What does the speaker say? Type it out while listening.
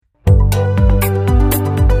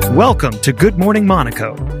Welcome to Good Morning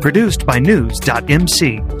Monaco, produced by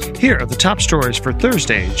News.mc. Here are the top stories for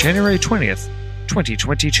Thursday, January 20th,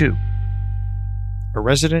 2022. A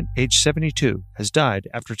resident aged 72 has died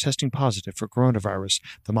after testing positive for coronavirus,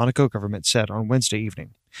 the Monaco government said on Wednesday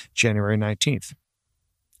evening, January 19th.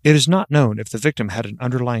 It is not known if the victim had an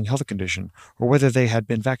underlying health condition or whether they had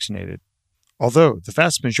been vaccinated, although the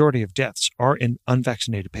vast majority of deaths are in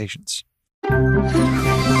unvaccinated patients.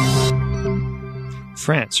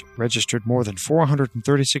 France registered more than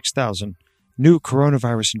 436,000 new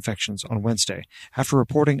coronavirus infections on Wednesday after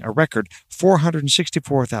reporting a record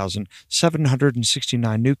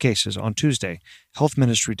 464,769 new cases on Tuesday, Health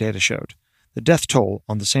Ministry data showed. The death toll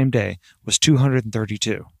on the same day was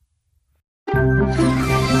 232.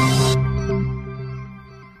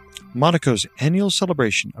 Monaco's annual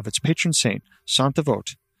celebration of its patron saint, Saint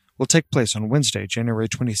Devote, will take place on Wednesday, January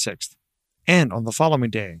 26th. And on the following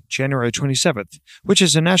day, January 27th, which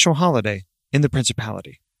is a national holiday in the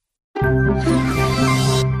Principality.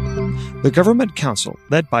 The Government Council,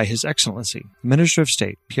 led by His Excellency, Minister of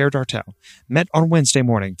State Pierre Dartel, met on Wednesday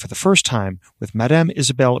morning for the first time with Madame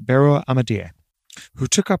Isabelle Béraud-Amadier, who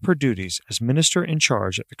took up her duties as Minister in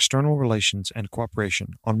charge of External Relations and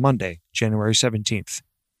Cooperation on Monday, January 17th.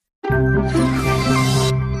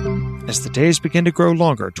 As the days begin to grow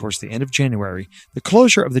longer towards the end of January, the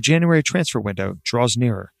closure of the January transfer window draws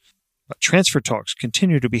nearer. But transfer talks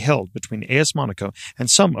continue to be held between AS Monaco and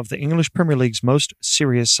some of the English Premier League's most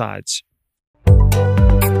serious sides.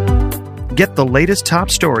 Get the latest top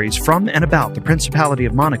stories from and about the Principality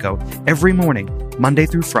of Monaco every morning, Monday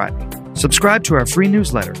through Friday. Subscribe to our free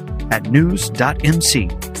newsletter at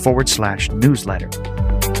news.mc/newsletter.